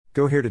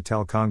Go here to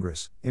tell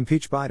Congress,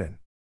 impeach Biden.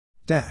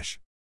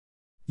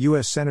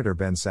 U.S. Senator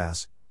Ben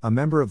Sasse, a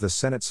member of the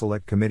Senate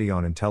Select Committee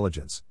on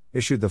Intelligence,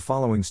 issued the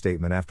following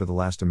statement after the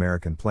last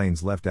American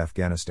planes left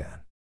Afghanistan.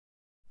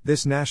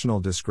 This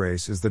national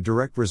disgrace is the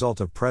direct result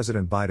of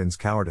President Biden's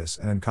cowardice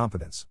and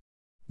incompetence.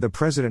 The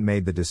president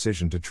made the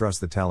decision to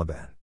trust the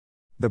Taliban.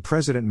 The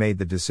president made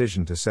the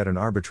decision to set an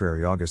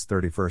arbitrary August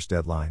 31st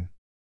deadline.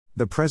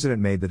 The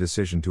president made the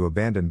decision to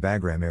abandon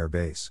Bagram Air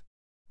Base.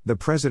 The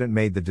president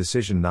made the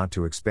decision not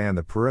to expand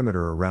the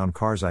perimeter around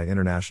Karzai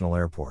International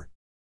Airport.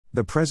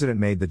 The president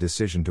made the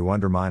decision to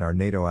undermine our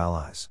NATO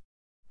allies.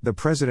 The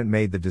president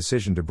made the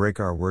decision to break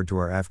our word to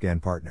our Afghan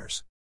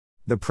partners.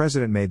 The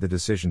president made the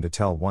decision to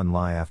tell one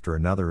lie after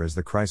another as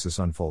the crisis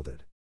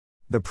unfolded.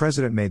 The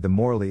president made the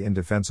morally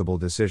indefensible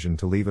decision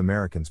to leave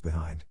Americans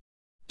behind.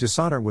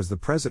 Dishonor was the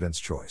president's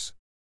choice.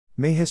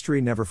 May history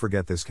never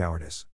forget this cowardice.